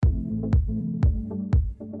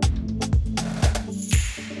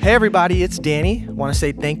Hey everybody, it's Danny. I want to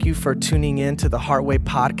say thank you for tuning in to the Heartway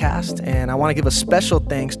podcast, and I want to give a special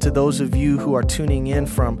thanks to those of you who are tuning in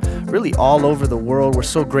from really all over the world. We're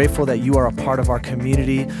so grateful that you are a part of our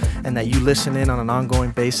community and that you listen in on an ongoing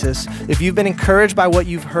basis. If you've been encouraged by what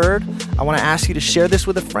you've heard, I want to ask you to share this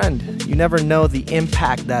with a friend. You never know the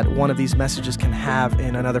impact that one of these messages can have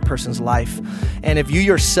in another person's life. And if you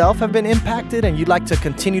yourself have been impacted and you'd like to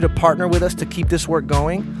continue to partner with us to keep this work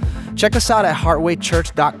going, check us out at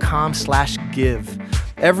heartwaychurch.com/give.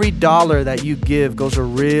 Every dollar that you give goes a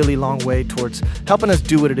really long way towards helping us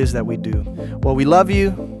do what it is that we do. Well, we love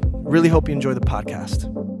you. Really hope you enjoy the podcast.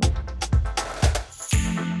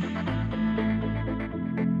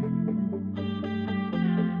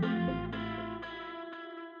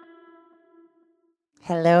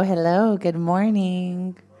 Hello. Good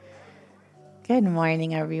morning. Good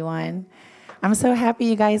morning, everyone. I'm so happy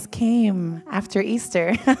you guys came after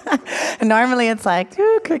Easter. Normally it's like,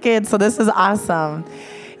 crickets, so this is awesome.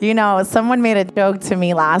 You know, someone made a joke to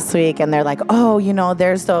me last week and they're like, oh, you know,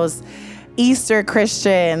 there's those Easter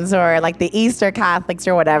Christians or like the Easter Catholics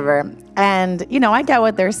or whatever. And, you know, I get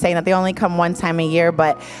what they're saying, that they only come one time a year,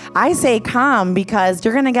 but I say come because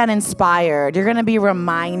you're going to get inspired. You're going to be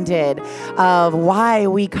reminded of why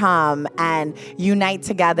we come and unite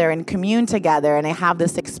together and commune together and have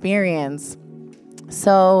this experience.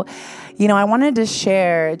 So, you know, I wanted to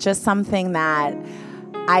share just something that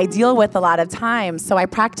I deal with a lot of times. So I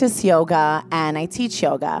practice yoga and I teach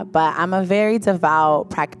yoga, but I'm a very devout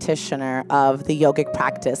practitioner of the yogic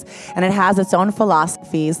practice. And it has its own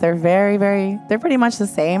philosophies. They're they're pretty much the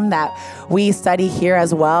same that we study here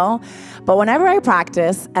as well. But whenever I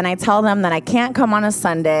practice and I tell them that I can't come on a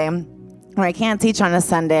Sunday or I can't teach on a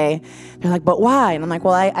Sunday, they're like, but why? And I'm like,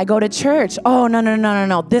 well, I go to church. Oh,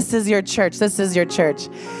 no. This is your church.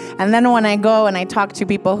 And then when I go and I talk to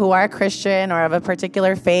people who are Christian or of a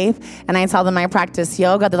particular faith, and I tell them I practice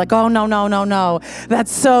yoga, they're like, oh, no.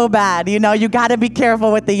 That's so bad. You know, you got to be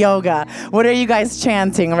careful with the yoga. What are you guys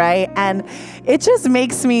chanting, right? And it just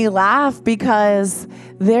makes me laugh because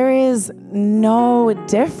there is no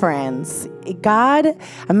difference. God,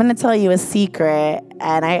 I'm going to tell you a secret,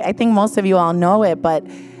 and I think most of you all know it, but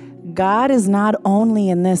God is not only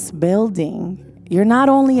in this building. You're not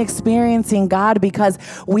only experiencing God because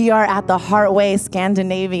we are at the Heartway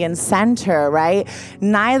Scandinavian Center, right?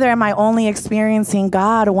 Neither am I only experiencing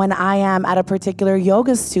God when I am at a particular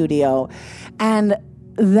yoga studio. And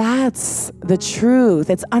that's the truth.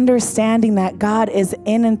 It's understanding that God is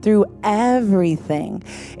in and through everything.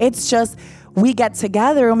 It's just we get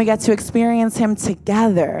together and we get to experience Him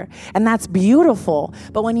together. And that's beautiful.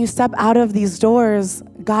 But when you step out of these doors,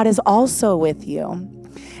 God is also with you.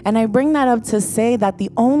 And I bring that up to say that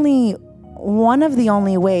one of the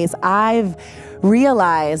only ways I've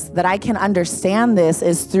realized that I can understand this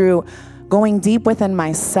is through going deep within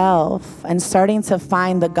myself and starting to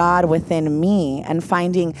find the God within me and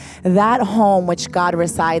finding that home which God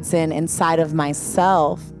resides inside of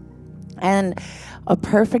myself. And a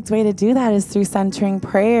perfect way to do that is through centering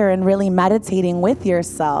prayer and really meditating with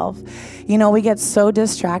yourself. You know, we get so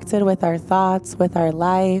distracted with our thoughts, with our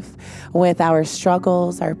life, with our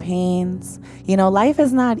struggles, our pains. You know, life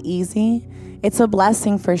is not easy. It's a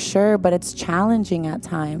blessing for sure, but it's challenging at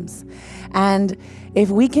times. And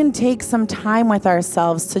if we can take some time with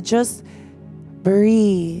ourselves to just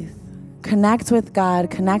breathe, connect with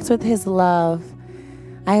God, connect with His love,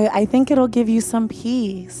 I think it'll give you some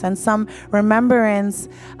peace and some remembrance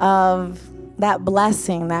of that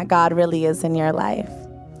blessing that God really is in your life.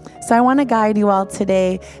 So I want to guide you all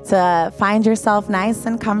today to find yourself nice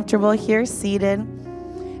and comfortable here seated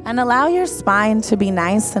and allow your spine to be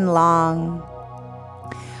nice and long.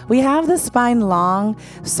 We have the spine long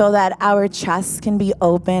so that our chest can be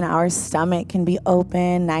open, our stomach can be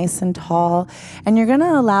open, nice and tall. And you're going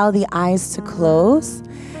to allow the eyes to close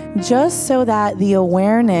just so that the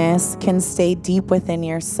awareness can stay deep within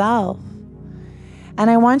yourself. And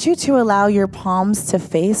I want you to allow your palms to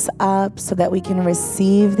face up so that we can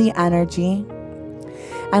receive the energy.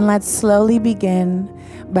 And let's slowly begin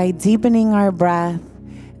by deepening our breath,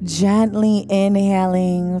 gently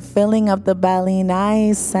inhaling, filling up the belly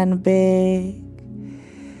nice and big.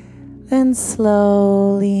 Then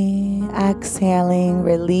slowly exhaling,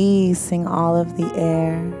 releasing all of the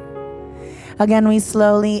air. Again, we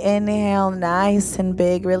slowly inhale nice and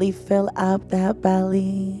big, really fill up that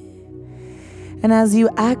belly. And as you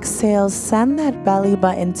exhale, send that belly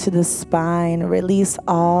button to the spine, release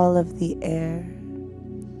all of the air.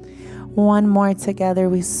 One more together,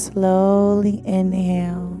 we slowly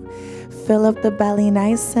inhale, fill up the belly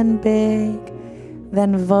nice and big,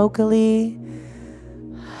 then vocally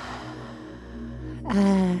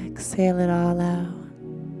Exhale it all out.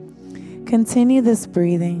 Continue this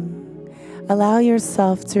breathing. Allow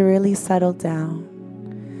yourself to really settle down.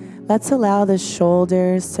 Let's allow the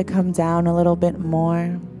shoulders to come down a little bit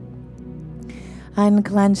more.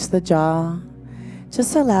 Unclench the jaw.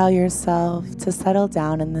 Just allow yourself to settle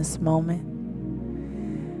down in this moment.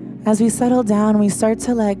 As we settle down, we start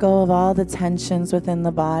to let go of all the tensions within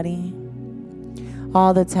the body,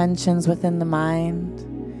 all the tensions within the mind.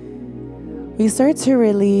 We start to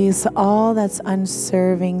release all that's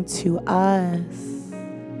unserving to us.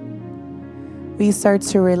 We start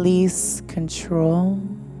to release control.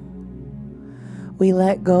 We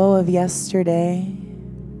let go of yesterday.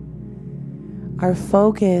 Our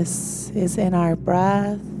focus is in our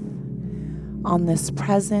breath, on this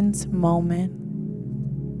present moment.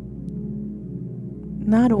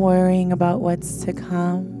 Not worrying about what's to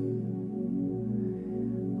come.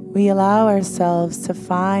 We allow ourselves to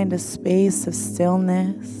find a space of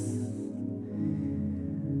stillness,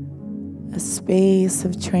 a space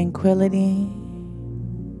of tranquility,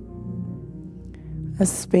 a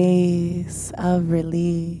space of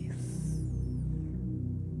release.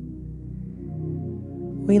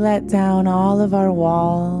 We let down all of our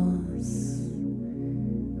walls.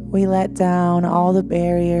 We let down all the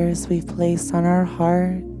barriers we've placed on our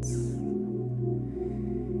hearts.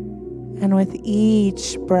 And with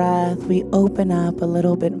each breath, we open up a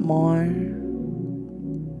little bit more,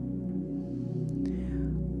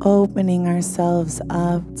 opening ourselves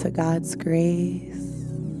up to God's grace,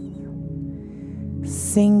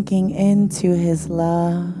 sinking into His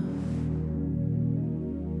love,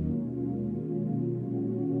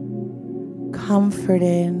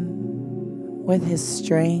 comforted with His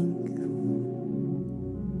strength.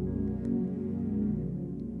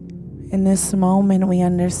 In this moment, we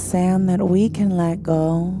understand that we can let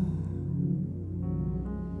go,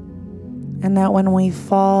 and that when we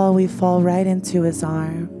fall right into His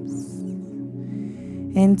arms,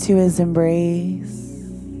 into His embrace.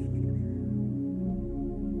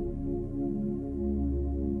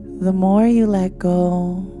 The more you let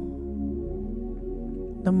go,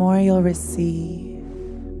 the more you'll receive,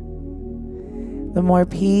 the more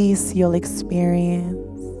peace you'll experience.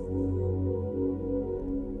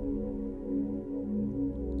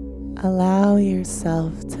 Allow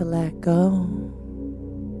yourself to let go.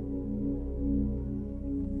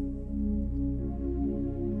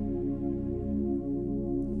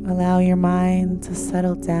 Allow your mind to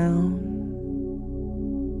settle down.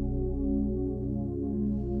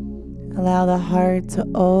 Allow the heart to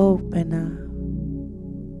open up.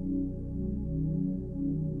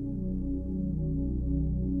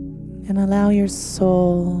 And allow your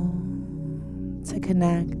soul to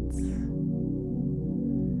connect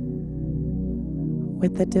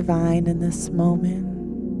with the divine in this moment.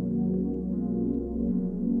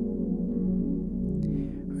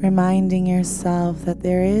 Reminding yourself that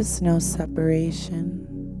there is no separation.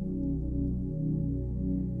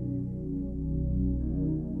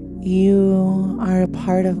 You are a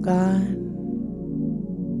part of God.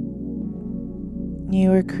 You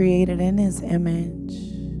were created in His image.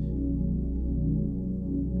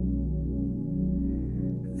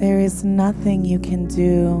 There is nothing you can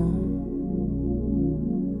do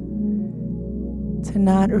to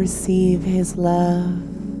not receive His love,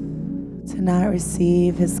 to not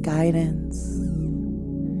receive His guidance.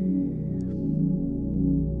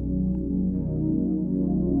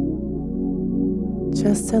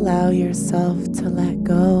 Just allow yourself to let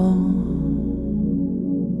go.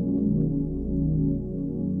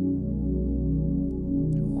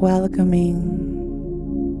 Welcoming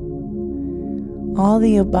all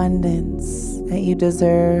the abundance that you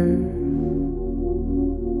deserve.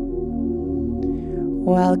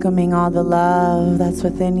 Welcoming all the love that's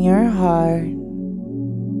within your heart.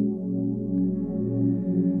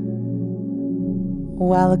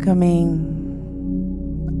 Welcoming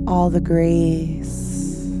all the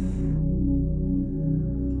grace,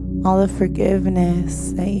 all the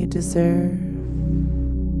forgiveness that you deserve.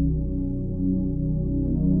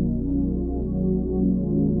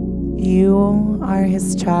 You are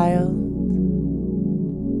His child.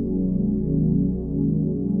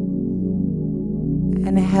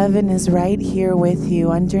 And heaven is right here with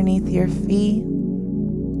you, underneath your feet.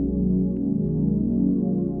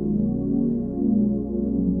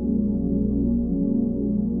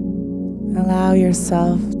 Allow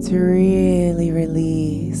yourself to really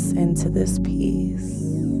release into this peace.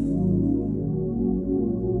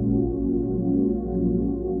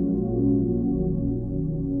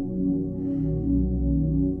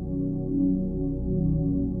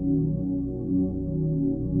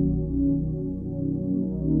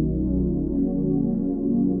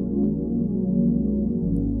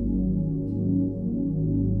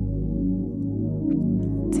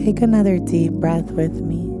 Take another deep breath with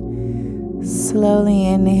me. Slowly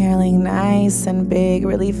inhaling nice and big,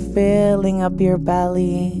 really filling up your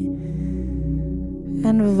belly.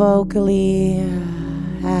 And vocally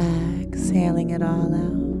exhaling it all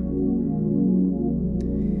out.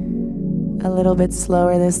 A little bit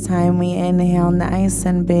slower this time. We inhale nice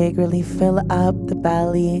and big, really fill up the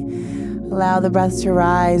belly. Allow the breath to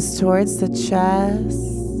rise towards the chest.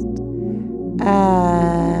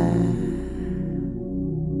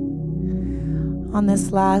 On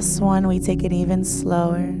this last one, we take it even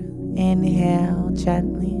slower. Inhale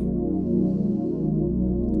gently.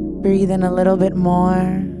 Breathe in a little bit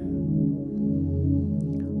more.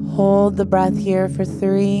 Hold the breath here for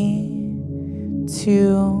 3,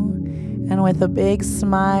 2, and with a big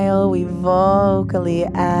smile, we vocally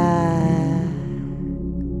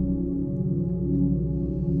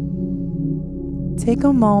take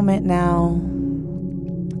a moment now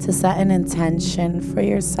to set an intention for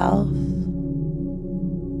yourself.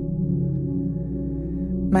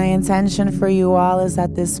 My intention for you all is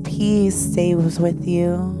that this peace stays with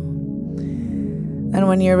you. And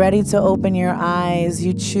when you're ready to open your eyes,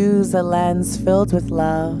 you choose a lens filled with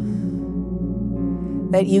love,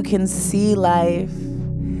 that you can see life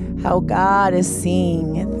how God is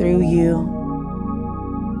seeing it through you.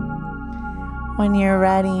 When you're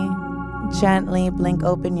ready, gently blink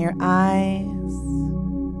open your eyes.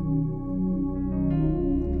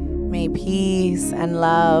 May peace and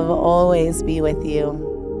love always be with you.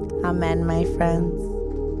 Amen, my friends.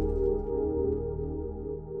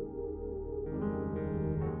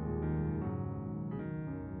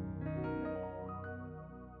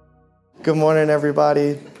 Good morning,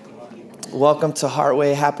 everybody. Welcome to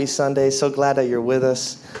Heartway. Happy Sunday. So glad that you're with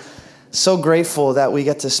us. So grateful that we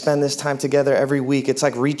get to spend this time together every week. It's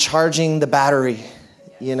like recharging the battery,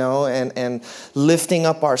 and lifting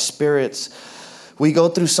up our spirits. We go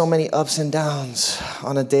through so many ups and downs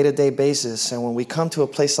on a day-to-day basis. And when we come to a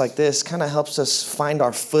place like this, kind of helps us find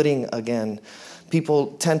our footing again.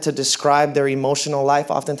 People tend to describe their emotional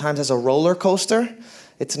life oftentimes as a roller coaster.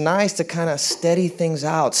 It's nice to kind of steady things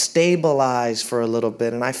out, stabilize for a little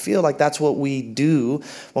bit. And I feel like that's what we do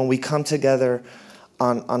when we come together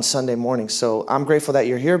on Sunday morning. So I'm grateful that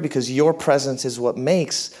you're here because your presence is what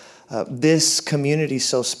makes this community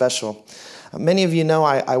so special. Many of you know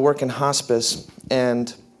I work in hospice,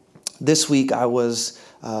 and this week I was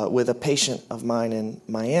with a patient of mine in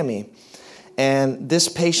Miami. And this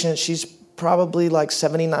patient, she's probably like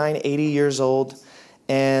 79, 80 years old,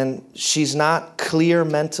 and she's not clear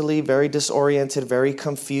mentally, very disoriented, very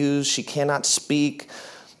confused. She cannot speak.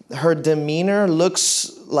 Her demeanor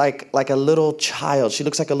looks like a little child. She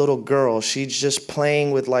looks like a little girl. She's just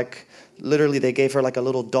playing with literally, they gave her like a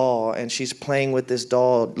little doll, and she's playing with this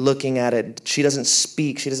doll, looking at it. She doesn't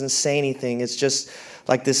speak. She doesn't say anything. It's just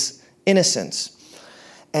like this innocence.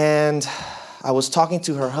 And I was talking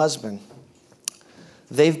to her husband.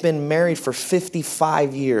 They've been married for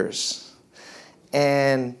 55 years.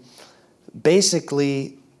 And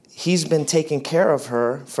basically, he's been taking care of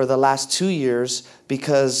her for the last 2 years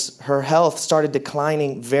because her health started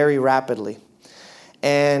declining very rapidly.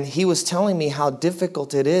 And he was telling me how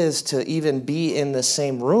difficult it is to even be in the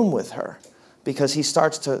same room with her, because he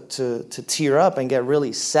starts to tear up and get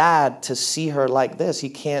really sad to see her like this. He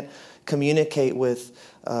can't communicate with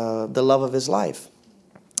the love of his life.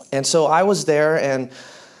 And so I was there and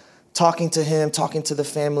talking to him, talking to the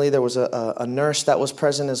family. There was a nurse that was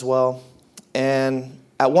present as well. And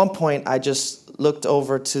at one point, I just looked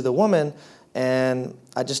over to the woman and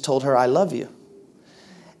I just told her, I love you.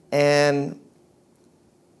 And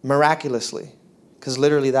miraculously, because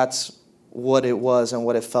literally that's what it was and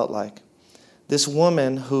what it felt like. This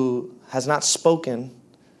woman who has not spoken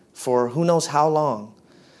for who knows how long,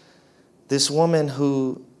 this woman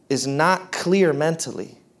who is not clear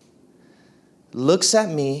mentally, looks at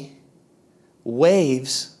me,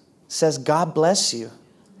 waves, says, God bless you,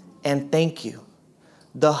 and thank you.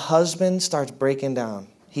 The husband starts breaking down.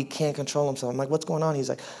 He can't control himself. I'm like, what's going on? He's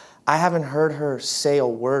like, I haven't heard her say a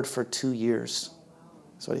word for 2 years.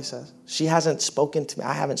 That's what he says. She hasn't spoken to me.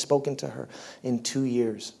 I haven't spoken to her in 2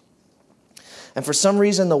 years. And for some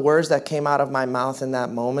reason, the words that came out of my mouth in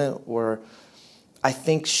that moment were, I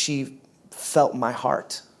think she felt my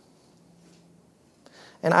heart.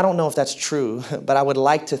 And I don't know if that's true, but I would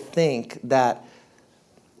like to think that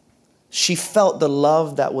she felt the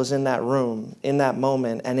love that was in that room, in that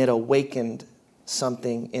moment, and it awakened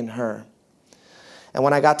something in her. And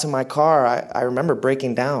when I got to my car, I remember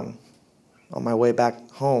breaking down on my way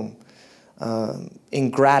back home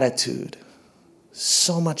in gratitude.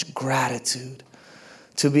 So much gratitude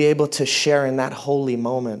to be able to share in that holy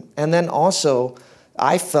moment. And then also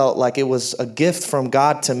I felt like it was a gift from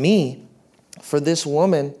God to me for this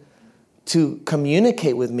woman to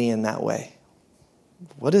communicate with me in that way.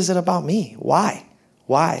 What is it about me? Why?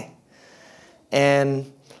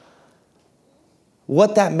 And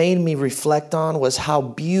what that made me reflect on was how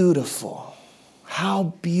beautiful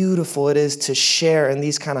it is to share in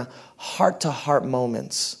these kind of heart-to-heart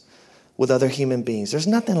moments with other human beings. There's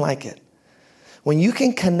nothing like it. When you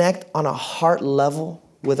can connect on a heart level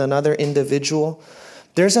with another individual,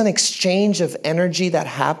 there's an exchange of energy that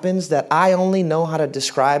happens that I only know how to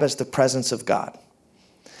describe as the presence of God.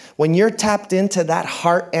 When you're tapped into that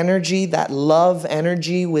heart energy, that love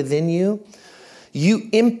energy within you, you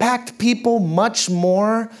impact people much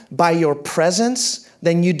more by your presence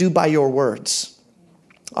than you do by your words.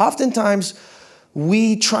 Oftentimes,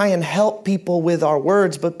 we try and help people with our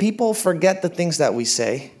words, but people forget the things that we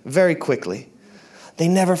say very quickly. They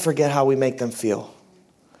never forget how we make them feel.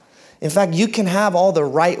 In fact, you can have all the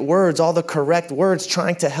right words, all the correct words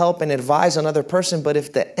trying to help and advise another person, but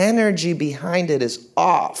if the energy behind it is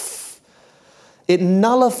off, it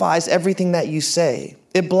nullifies everything that you say.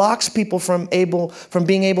 It blocks people from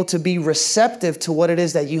being able to be receptive to what it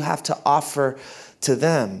is that you have to offer to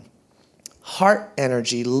them. Heart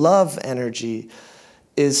energy, love energy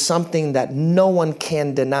is something that no one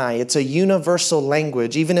can deny. It's a universal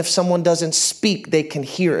language. Even if someone doesn't speak, they can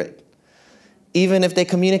hear it. Even if they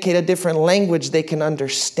communicate a different language, they can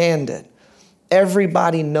understand it.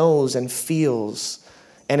 Everybody knows and feels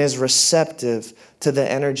and is receptive to the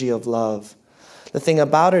energy of love. The thing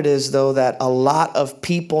about it is, though, that a lot of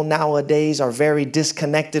people nowadays are very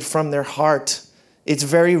disconnected from their heart. It's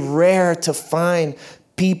very rare to find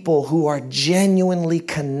people who are genuinely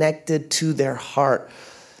connected to their heart.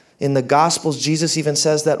 In the Gospels, Jesus even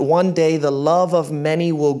says that one day the love of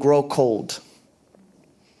many will grow cold.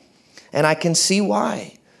 And I can see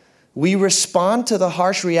why. We respond to the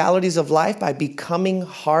harsh realities of life by becoming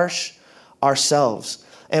harsh ourselves.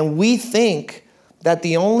 And we think that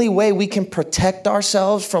the only way we can protect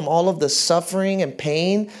ourselves from all of the suffering and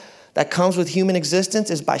pain that comes with human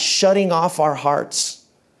existence is by shutting off our hearts.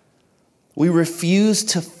 We refuse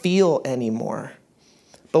to feel anymore.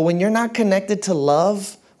 But when you're not connected to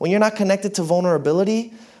love, when you're not connected to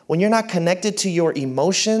vulnerability, when you're not connected to your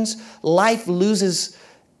emotions, life loses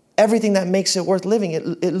everything that makes it worth living. It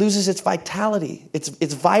loses its vitality, its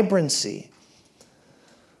vibrancy.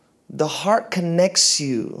 The heart connects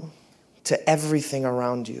you to everything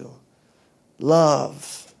around you.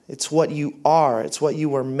 Love, it's what you are. It's what you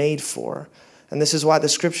were made for. And this is why the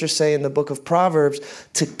scriptures say in the book of Proverbs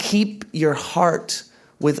to keep your heart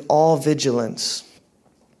with all vigilance,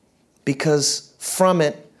 because from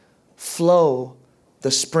it flow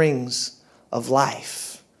the springs of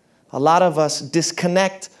life. A lot of us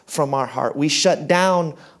disconnect from our heart. We shut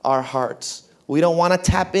down our hearts. We don't want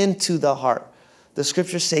to tap into the heart. The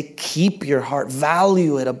scriptures say, keep your heart,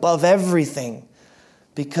 value it above everything,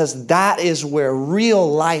 because that is where real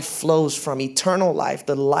life flows from, eternal life,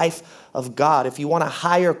 the life of God. If you want a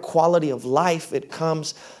higher quality of life, it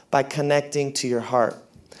comes by connecting to your heart.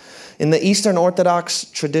 In the Eastern Orthodox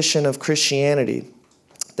tradition of Christianity,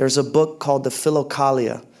 there's a book called the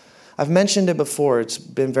Philokalia. I've mentioned it before. It's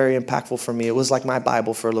been very impactful for me. It was like my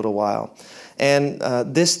Bible for a little while. And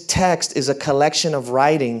this text is a collection of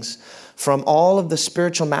writings from all of the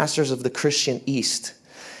spiritual masters of the Christian East.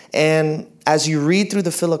 And as you read through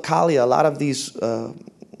the Philokalia, a lot of these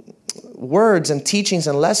words and teachings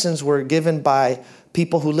and lessons were given by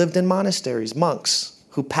people who lived in monasteries, monks,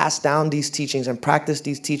 who passed down these teachings and practiced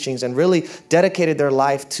these teachings and really dedicated their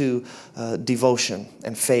life to devotion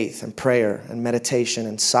and faith and prayer and meditation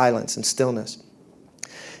and silence and stillness.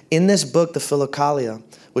 In this book, the Philokalia,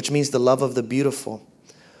 which means the love of the beautiful,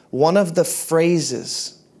 one of the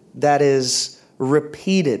phrases that is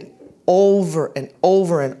repeated over and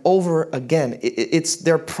over and over again, it's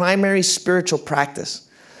their primary spiritual practice.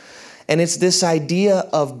 And it's this idea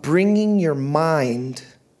of bringing your mind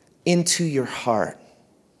into your heart.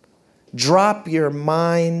 Drop your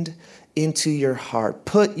mind into your heart.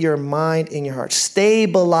 Put your mind in your heart.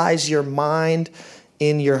 Stabilize your mind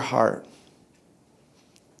in your heart.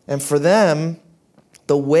 And for them,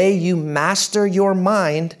 the way you master your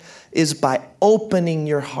mind is by opening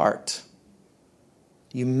your heart.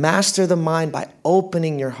 You master the mind by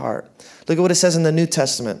opening your heart. Look at what it says in the New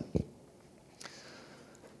Testament.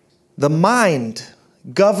 The mind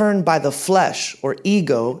governed by the flesh or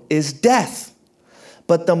ego is death.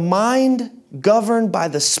 But the mind governed by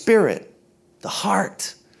the Spirit, the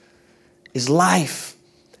heart, is life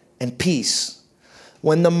and peace.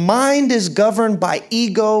 When the mind is governed by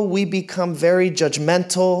ego, we become very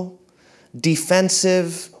judgmental,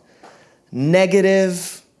 defensive,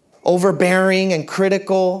 negative, overbearing, and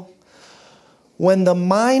critical. When the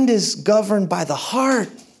mind is governed by the heart,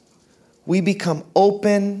 we become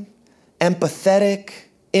open, empathetic,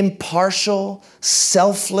 impartial,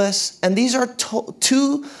 selfless. And these are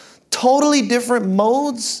two totally different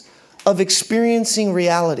modes of experiencing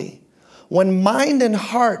reality. When mind and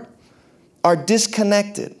heart are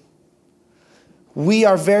disconnected, we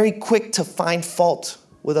are very quick to find fault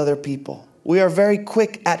with other people. We are very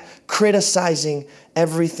quick at criticizing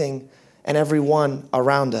everything and everyone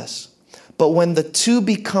around us. But when the two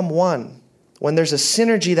become one, when there's a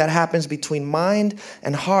synergy that happens between mind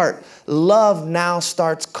and heart, love now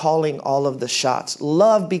starts calling all of the shots.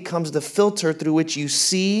 Love becomes the filter through which you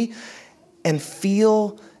see and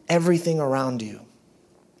feel everything around you.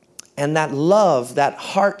 And that love, that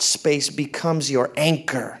heart space becomes your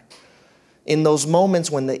anchor. In those moments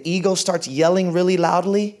when the ego starts yelling really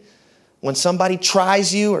loudly, when somebody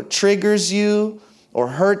tries you or triggers you or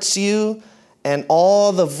hurts you, and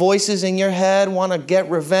all the voices in your head want to get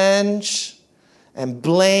revenge and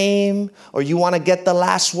blame, or you want to get the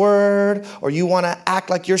last word, or you want to act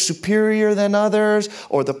like you're superior than others,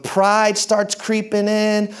 or the pride starts creeping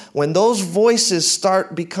in, when those voices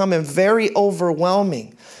start becoming very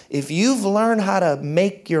overwhelming, if you've learned how to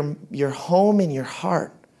make your home in your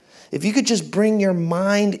heart, if you could just bring your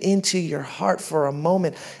mind into your heart for a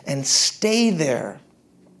moment and stay there,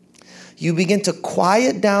 you begin to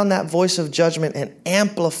quiet down that voice of judgment and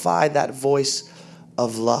amplify that voice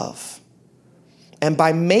of love. And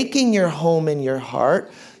by making your home in your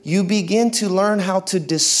heart, you begin to learn how to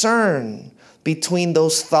discern between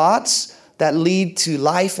those thoughts that lead to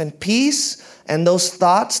life and peace and those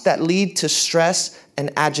thoughts that lead to stress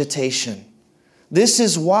and agitation. This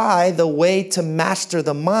is why the way to master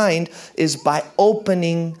the mind is by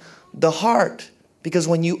opening the heart. Because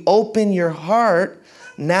when you open your heart,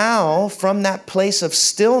 now, from that place of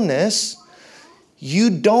stillness, you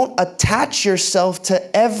don't attach yourself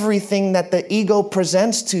to everything that the ego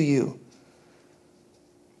presents to you.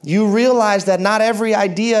 You realize that not every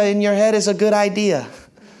idea in your head is a good idea.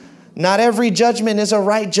 Not every judgment is a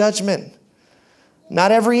right judgment.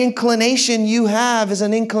 Not every inclination you have is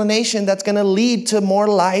an inclination that's going to lead to more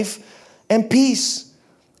life and peace.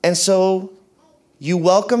 And so you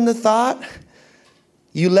welcome the thought,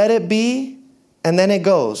 you let it be, and then it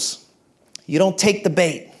goes. You don't take the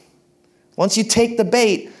bait. Once you take the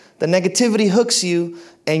bait, the negativity hooks you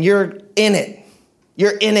and you're in it.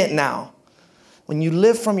 You're in it now. When you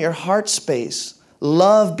live from your heart space,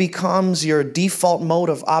 love becomes your default mode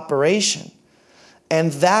of operation.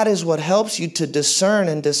 And that is what helps you to discern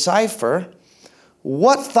and decipher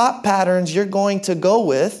what thought patterns you're going to go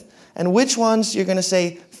with and which ones you're going to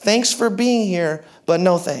say, thanks for being here, but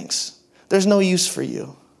no thanks. There's no use for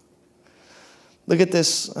you. Look at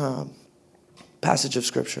this passage of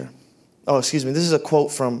scripture. This is a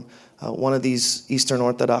quote from one of these Eastern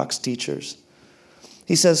Orthodox teachers.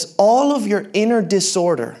 He says, all of your inner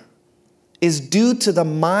disorder is due to the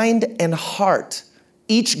mind and heart,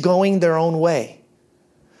 each going their own way.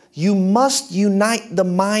 You must unite the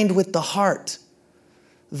mind with the heart.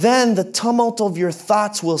 Then the tumult of your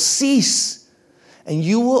thoughts will cease, and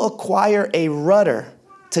you will acquire a rudder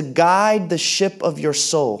to guide the ship of your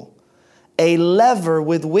soul, a lever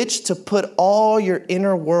with which to put all your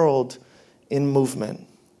inner world in movement.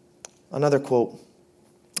 Another quote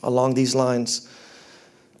along these lines.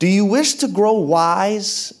 Do you wish to grow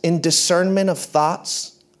wise in discernment of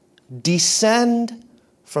thoughts? Descend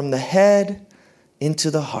from the head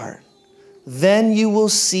into the heart. Then you will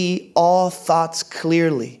see all thoughts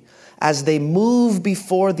clearly as they move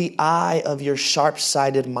before the eye of your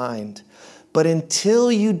sharp-sighted mind. But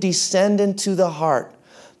until you descend into the heart,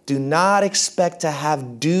 do not expect to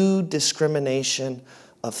have due discrimination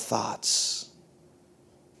of thoughts.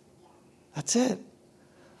 That's it.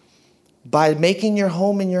 By making your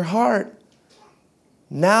home in your heart,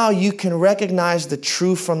 now you can recognize the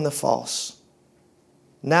true from the false.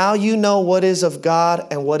 Now you know what is of God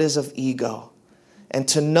and what is of ego. And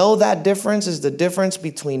to know that difference is the difference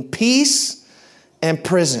between peace and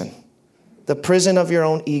prison. The prison of your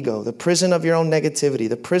own ego, the prison of your own negativity,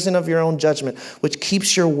 the prison of your own judgment, which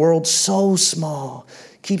keeps your world so small,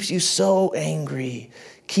 keeps you so angry,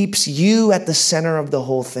 keeps you at the center of the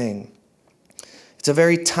whole thing. It's a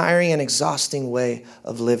very tiring and exhausting way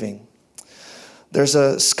of living. There's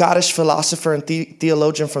a Scottish philosopher and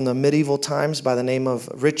theologian from the medieval times by the name of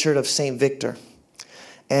Richard of St. Victor.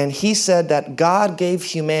 And he said that God gave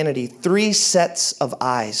humanity 3 sets of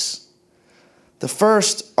eyes. The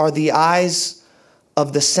first are the eyes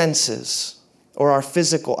of the senses, or our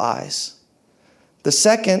physical eyes. The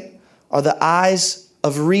second are the eyes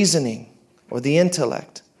of reasoning, or the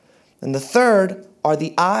intellect. And the third are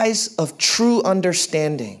the eyes of true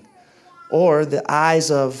understanding, or the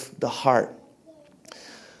eyes of the heart.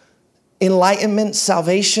 Enlightenment,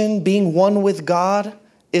 salvation, being one with God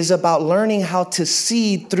is about learning how to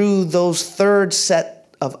see through those third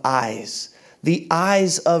set of eyes, the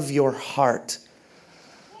eyes of your heart.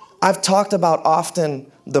 I've talked about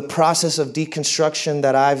often the process of deconstruction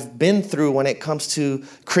that I've been through when it comes to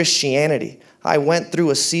Christianity. I went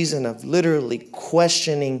through a season of literally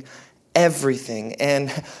questioning everything.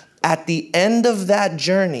 And at the end of that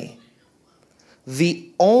journey, the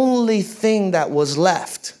only thing that was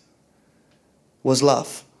left was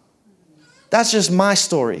love. That's just my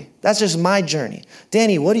story. That's just my journey.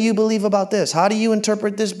 Danny, what do you believe about this? How do you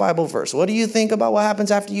interpret this Bible verse? What do you think about what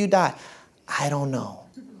happens after you die? I don't know.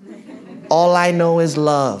 All I know is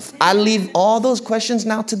love. I leave all those questions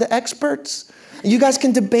now to the experts. You guys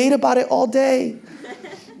can debate about it all day.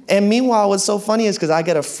 And meanwhile, what's so funny is because I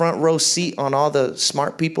get a front row seat on all the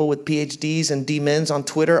smart people with PhDs and D-Mins on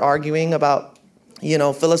Twitter arguing about,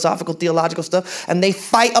 philosophical, theological stuff, and they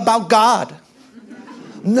fight about God.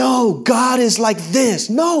 No, God is like this.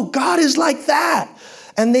 No, God is like that.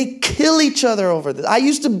 And they kill each other over this. I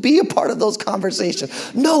used to be a part of those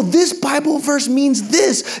conversations. No, this Bible verse means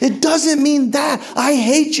this. It doesn't mean that. I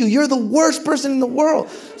hate you. You're the worst person in the world.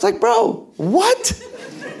 It's like, bro, what?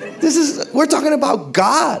 We're talking about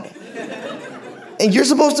God. And you're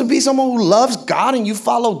supposed to be someone who loves God and you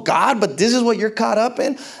follow God, but this is what you're caught up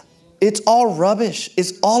in? It's all rubbish.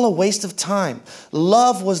 It's all a waste of time.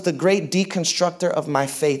 Love was the great deconstructor of my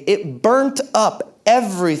faith. It burnt up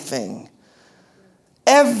everything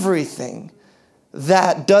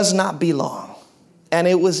that does not belong. And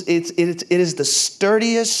it is the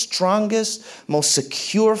sturdiest, strongest, most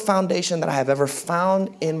secure foundation that I have ever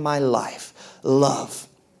found in my life. Love.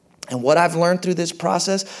 And what I've learned through this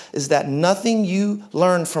process is that nothing you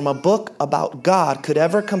learn from a book about God could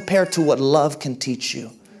ever compare to what love can teach you.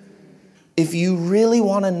 If you really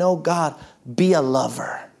want to know God, be a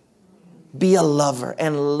lover. Be a lover.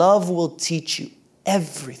 And love will teach you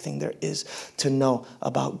everything there is to know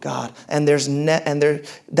about God. And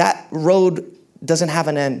that road doesn't have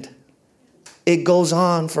an end. It goes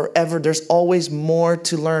on forever. There's always more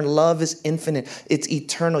to learn. Love is infinite. It's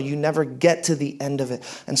eternal. You never get to the end of it.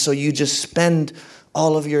 And so you just spend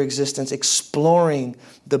all of your existence exploring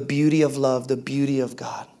the beauty of love, the beauty of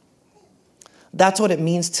God. That's what it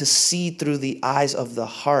means to see through the eyes of the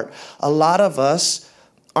heart. A lot of us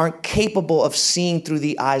aren't capable of seeing through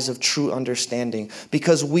the eyes of true understanding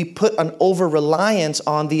because we put an over-reliance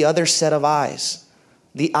on the other set of eyes,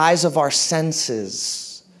 the eyes of our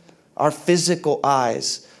senses, our physical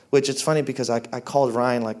eyes, which it's funny because I called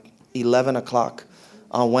Ryan like 11 o'clock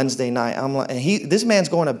on Wednesday night. I'm like, and this man's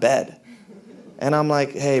going to bed. And I'm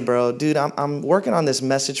like, hey, bro, dude, I'm working on this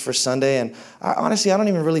message for Sunday. And honestly, I don't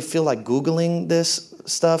even really feel like Googling this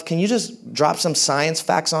stuff. Can you just drop some science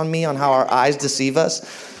facts on me on how our eyes deceive us?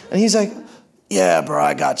 And he's like, yeah, bro,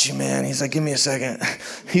 I got you, man. He's like, give me a second.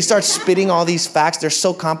 He starts spitting all these facts. They're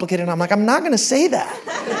so complicated. I'm like, I'm not going to say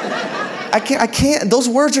that. I can't. Those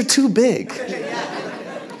words are too big.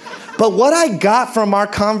 But what I got from our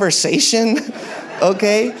conversation,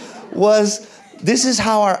 okay, was this is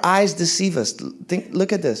how our eyes deceive us.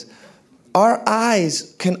 Look at this. Our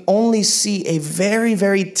eyes can only see a very,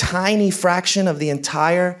 very tiny fraction of the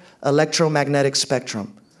entire electromagnetic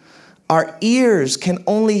spectrum. Our ears can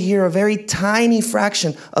only hear a very tiny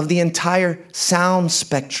fraction of the entire sound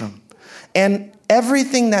spectrum. And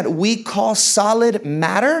everything that we call solid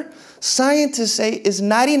matter, scientists say is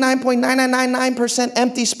 99.9999%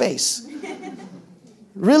 empty space.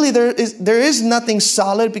 Really, there is nothing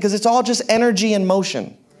solid because it's all just energy and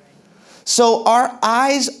motion. So our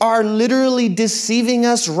eyes are literally deceiving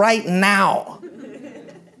us right now.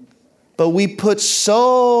 But we put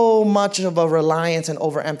so much of a reliance and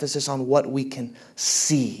overemphasis on what we can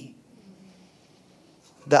see.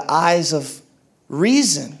 The eyes of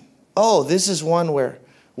reason. Oh, this is one where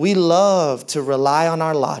we love to rely on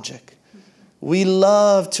our logic. We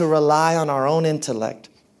love to rely on our own intellect.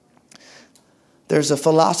 There's a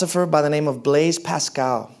philosopher by the name of Blaise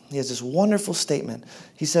Pascal. He has this wonderful statement.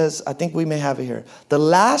 He says, I think we may have it here. The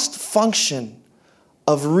last function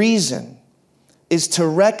of reason is to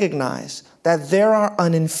recognize that there are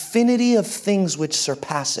an infinity of things which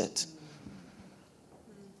surpass it.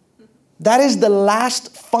 That is the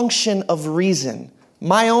last function of reason.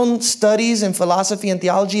 My own studies in philosophy and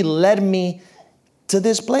theology led me to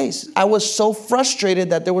this place. I was so frustrated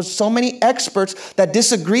that there were so many experts that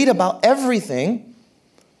disagreed about everything.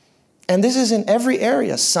 And this is in every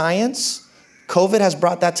area: science, COVID has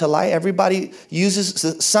brought that to light. Everybody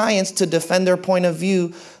uses science to defend their point of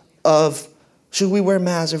view of should we wear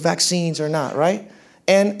masks or vaccines or not, right?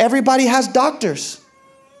 And everybody has doctors.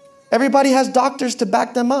 Everybody has doctors to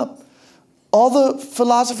back them up. All the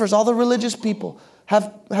philosophers, all the religious people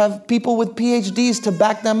have people with PhDs to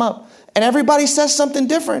back them up. And everybody says something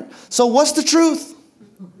different. So what's the truth?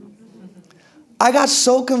 I got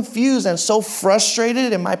so confused and so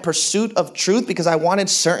frustrated in my pursuit of truth because I wanted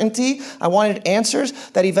certainty, I wanted answers,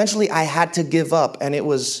 that eventually I had to give up. And it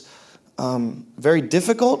was very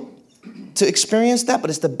difficult to experience that, but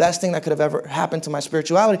it's the best thing that could have ever happened to my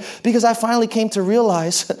spirituality because I finally came to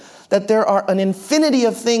realize that there are an infinity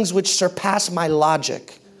of things which surpass my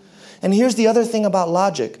logic. And here's the other thing about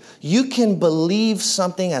logic. You can believe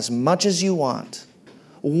something as much as you want.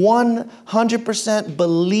 100%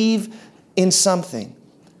 believe in something.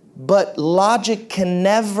 But logic can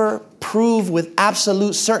never prove with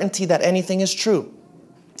absolute certainty that anything is true.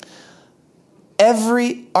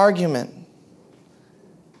 Every argument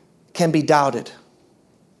can be doubted.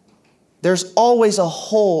 There's always a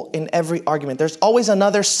hole in every argument. There's always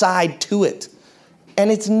another side to it. And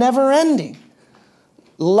it's never ending.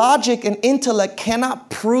 Logic and intellect cannot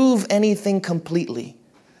prove anything completely.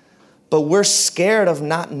 But we're scared of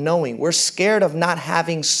not knowing. We're scared of not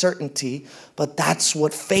having certainty. But that's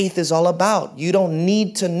what faith is all about. You don't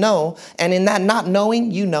need to know. And in that not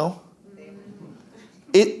knowing, you know.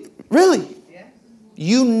 It really.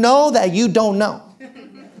 You know that you don't know.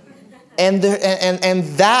 And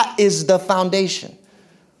that is the foundation.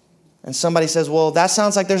 And somebody says, well, that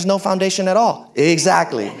sounds like there's no foundation at all.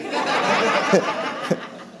 Exactly.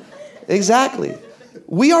 Exactly.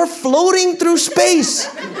 We are floating through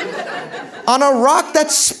space on a rock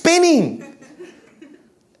that's spinning.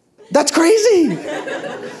 That's crazy.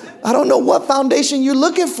 I don't know what foundation you're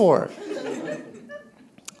looking for.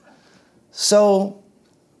 So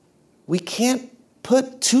we can't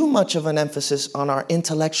put too much of an emphasis on our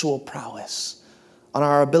intellectual prowess, on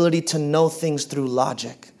our ability to know things through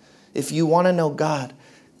logic. If you want to know God,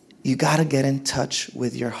 you got to get in touch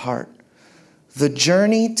with your heart. The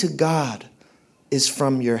journey to God is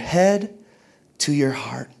from your head to your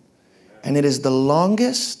heart. And it is the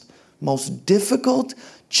longest, most difficult,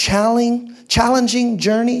 challenging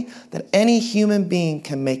journey that any human being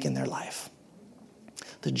can make in their life.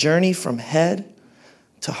 The journey from head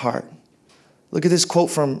to heart. Look at this quote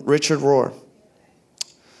from Richard Rohr.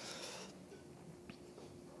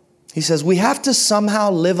 He says, we have to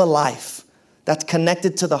somehow live a life that's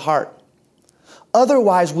connected to the heart.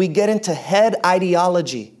 Otherwise, we get into head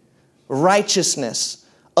ideology, righteousness,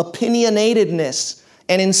 opinionatedness,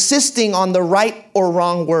 and insisting on the right or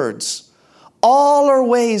wrong words. All are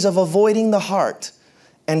ways of avoiding the heart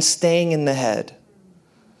and staying in the head.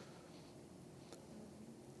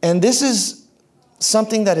 And this is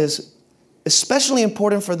something that is especially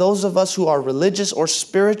important for those of us who are religious or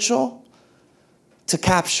spiritual to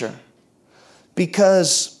capture.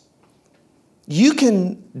 Because you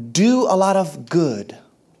can do a lot of good.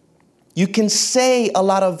 You can say a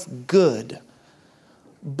lot of good.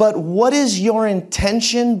 But what is your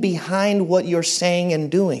intention behind what you're saying and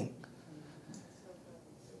doing?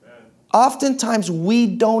 Oftentimes we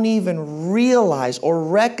don't even realize or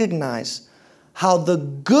recognize how the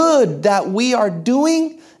good that we are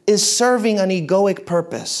doing is serving an egoic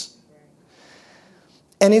purpose.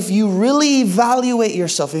 And if you really evaluate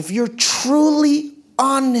yourself, if you're truly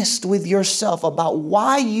honest with yourself about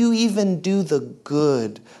why you even do the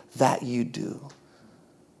good that you do,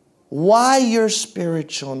 why you're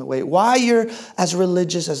spiritual in the way, why you're as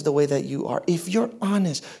religious as the way that you are, if you're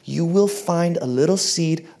honest, you will find a little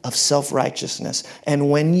seed of self-righteousness. And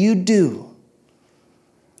when you do,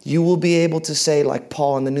 you will be able to say, like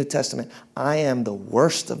Paul in the New Testament, I am the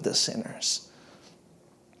worst of the sinners.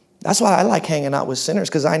 That's why I like hanging out with sinners,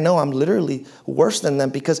 because I know I'm literally worse than them,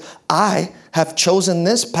 because I have chosen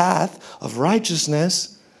this path of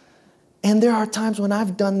righteousness. And there are times when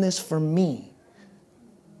I've done this for me.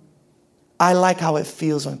 I like how it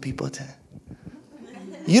feels when people tell.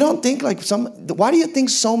 You don't think like why do you think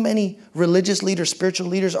so many religious leaders, spiritual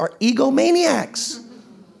leaders are egomaniacs?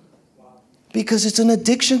 Because it's an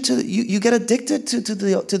addiction to, you get addicted to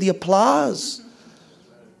the applause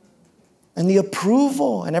and the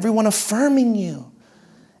approval and everyone affirming you.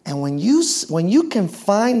 And when you can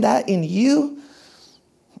find that in you,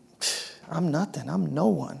 I'm nothing, I'm no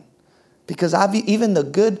one. Because even the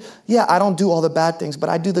good, I don't do all the bad things, but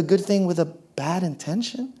I do the good thing with a bad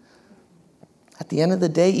intention. At the end of the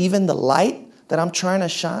day, even the light that I'm trying to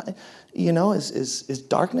shine, is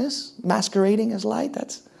darkness masquerading as light.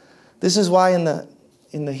 This is why in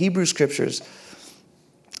the Hebrew scriptures,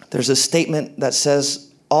 There's a statement that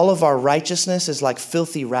says, all of our righteousness is like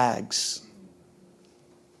filthy rags.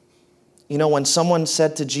 You know, when someone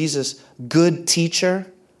said to Jesus, good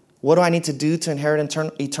teacher, what do I need to do to inherit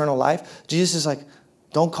eternal life? Jesus is like,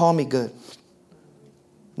 don't call me good.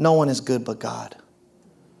 No one is good but God.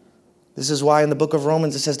 This is why in the book of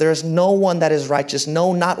Romans it says, there is no one that is righteous.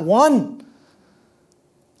 No, not one.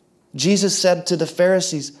 Jesus said to the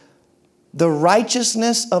Pharisees, the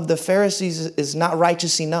righteousness of the Pharisees is not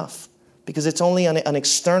righteous enough because it's only an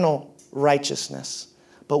external righteousness.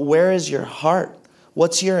 But where is your heart?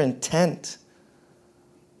 What's your intent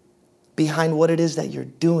behind what it is that you're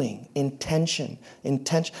doing? Intention. And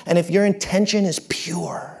if your intention is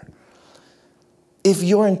pure,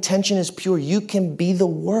 you can be the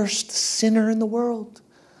worst sinner in the world.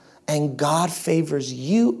 And God favors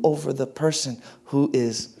you over the person who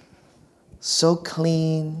is so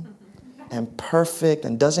clean and perfect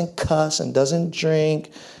and doesn't cuss and doesn't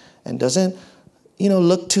drink and doesn't,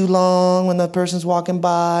 look too long when the person's walking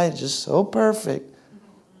by. Just so perfect.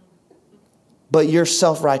 But you're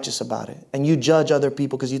self-righteous about it. And you judge other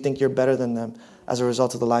people because you think you're better than them as a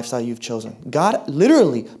result of the lifestyle you've chosen. God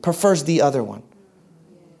literally prefers the other one.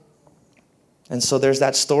 And so there's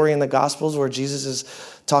that story in the Gospels where Jesus is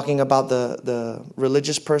talking about the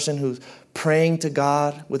religious person who's praying to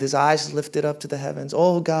God with his eyes lifted up to the heavens.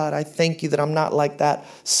 Oh, God, I thank you that I'm not like that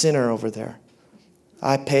sinner over there.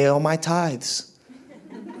 I pay all my tithes.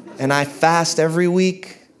 And I fast every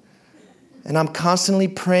week. And I'm constantly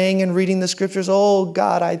praying and reading the scriptures. Oh,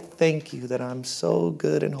 God, I thank you that I'm so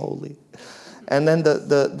good and holy. And then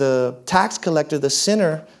the tax collector, the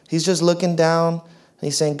sinner, he's just looking down and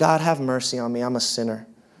he's saying, God, have mercy on me. I'm a sinner.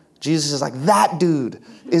 Jesus is like, that dude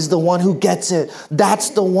is the one who gets it.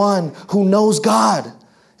 That's the one who knows God.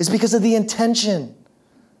 It's because of the intention.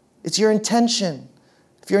 It's your intention.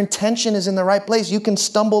 If your intention is in the right place, you can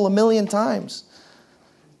stumble 1,000,000 times.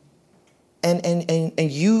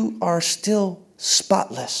 And you are still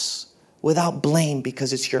spotless, without blame,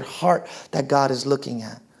 because it's your heart that God is looking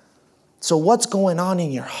at. So what's going on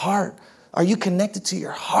in your heart? Are you connected to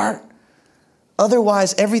your heart?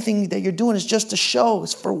 Otherwise, everything that you're doing is just a show.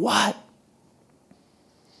 It's for what?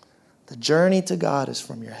 The journey to God is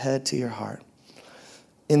from your head to your heart.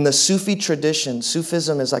 In the Sufi tradition,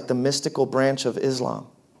 Sufism is like the mystical branch of Islam.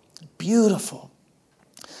 Beautiful.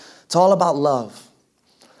 It's all about love.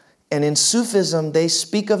 And in Sufism, they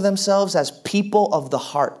speak of themselves as people of the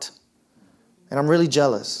heart. And I'm really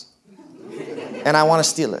jealous. And I want to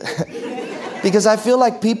steal it. Because I feel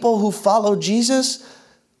like people who follow Jesus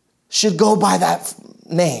should go by that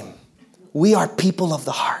name. We are people of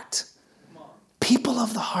the heart. People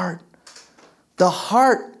of the heart. The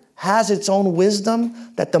heart has its own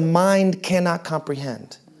wisdom that the mind cannot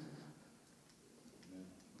comprehend.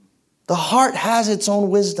 The heart has its own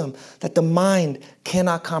wisdom that the mind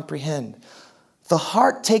cannot comprehend. The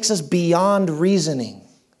heart takes us beyond reasoning.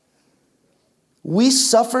 We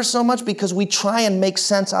suffer so much because we try and make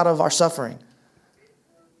sense out of our suffering.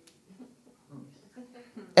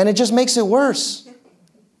 And it just makes it worse.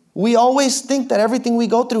 We always think that everything we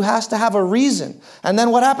go through has to have a reason. And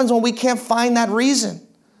then what happens when we can't find that reason?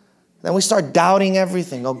 Then we start doubting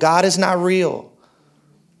everything. Oh, God is not real.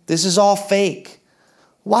 This is all fake.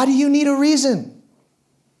 Why do you need a reason?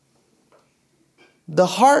 The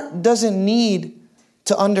heart doesn't need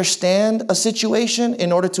to understand a situation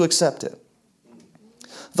in order to accept it.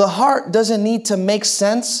 The heart doesn't need to make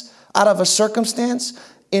sense out of a circumstance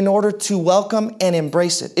in order to welcome and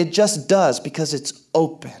embrace it. It just does because it's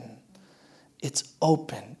open. It's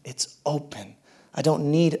open. It's open. I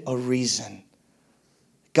don't need a reason.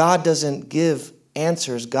 God doesn't give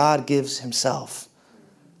answers. God gives himself.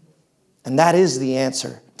 And that is the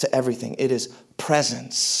answer to everything. It is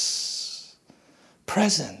presence.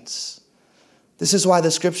 Presence. This is why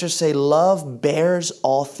the scriptures say love bears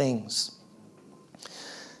all things.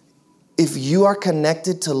 If you are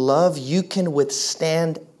connected to love, you can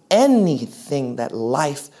withstand anything that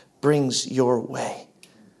life brings your way.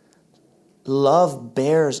 Love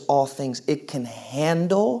bears all things. It can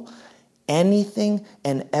handle anything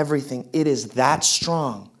and everything. It is that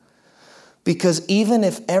strong. Because even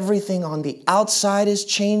if everything on the outside is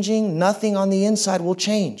changing, nothing on the inside will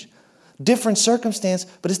change. Different circumstance,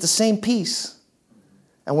 but it's the same peace.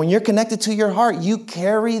 And when you're connected to your heart, you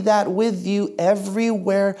carry that with you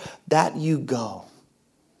everywhere that you go.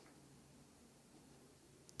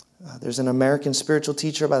 There's an American spiritual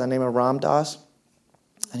teacher by the name of Ram Dass.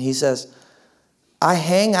 And he says, I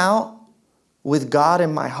hang out with God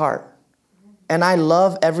in my heart. And I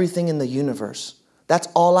love everything in the universe. That's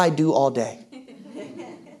all I do all day.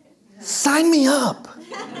 Sign me up.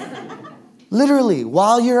 Literally,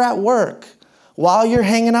 while you're at work, while you're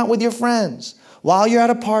hanging out with your friends, while you're at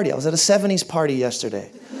a party. I was at a 70s party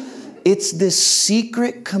yesterday. It's this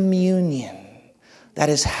secret communion that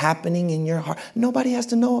is happening in your heart. Nobody has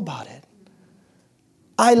to know about it.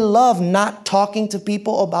 I love not talking to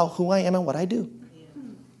people about who I am and what I do.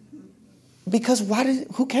 Because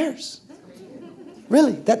who cares?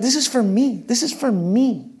 Really, this is for me. This is for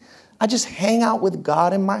me. I just hang out with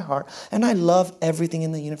God in my heart, and I love everything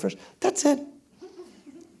in the universe. That's it.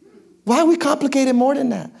 Why we complicate it more than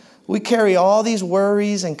that? We carry all these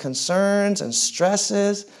worries and concerns and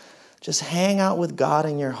stresses. Just hang out with God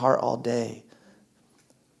in your heart all day.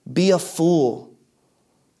 Be a fool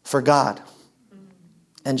for God.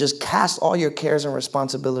 And just cast all your cares and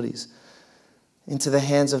responsibilities into the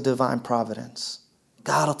hands of divine providence.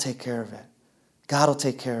 God will take care of it. God will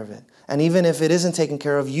take care of it. And even if it isn't taken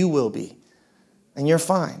care of, you will be. And you're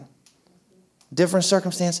fine. Different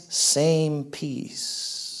circumstance, same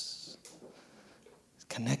peace.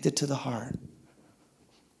 Connected to the heart.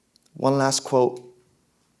 One last quote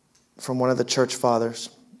from one of the church fathers,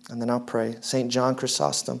 and then I'll pray. St. John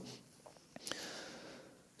Chrysostom.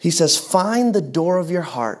 He says, find the door of your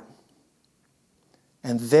heart,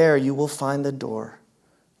 and there you will find the door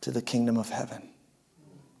to the kingdom of heaven.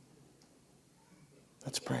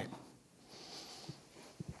 Let's pray.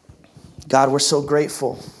 God, we're so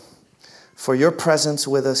grateful for your presence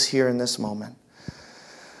with us here in this moment.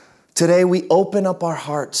 Today we open up our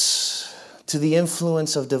hearts to the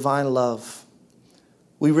influence of divine love.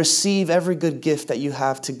 We receive every good gift that you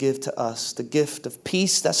have to give to us. The gift of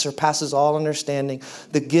peace that surpasses all understanding.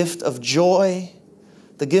 The gift of joy.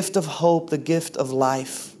 The gift of hope. The gift of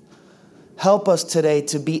life. Help us today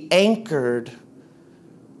to be anchored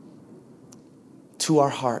to our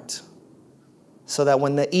heart. So that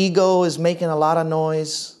when the ego is making a lot of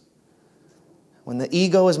noise, when the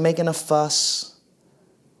ego is making a fuss,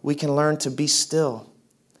 we can learn to be still,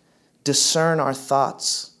 discern our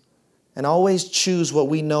thoughts, and always choose what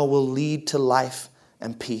we know will lead to life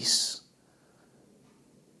and peace.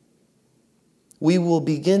 We will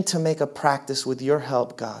begin to make a practice with your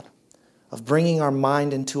help, God, of bringing our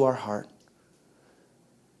mind into our heart,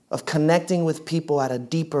 of connecting with people at a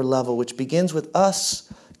deeper level, which begins with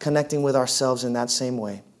us connecting with ourselves in that same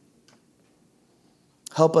way.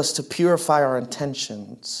 Help us to purify our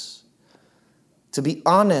intentions, to be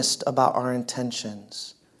honest about our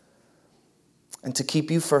intentions, and to keep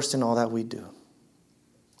you first in all that we do.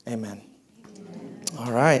 Amen.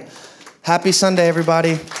 All right. Happy Sunday,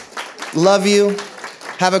 everybody. Love you.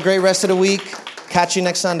 Have a great rest of the week. Catch you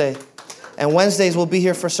next Sunday. And Wednesdays, we'll be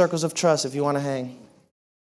here for Circles of Trust if you want to hang.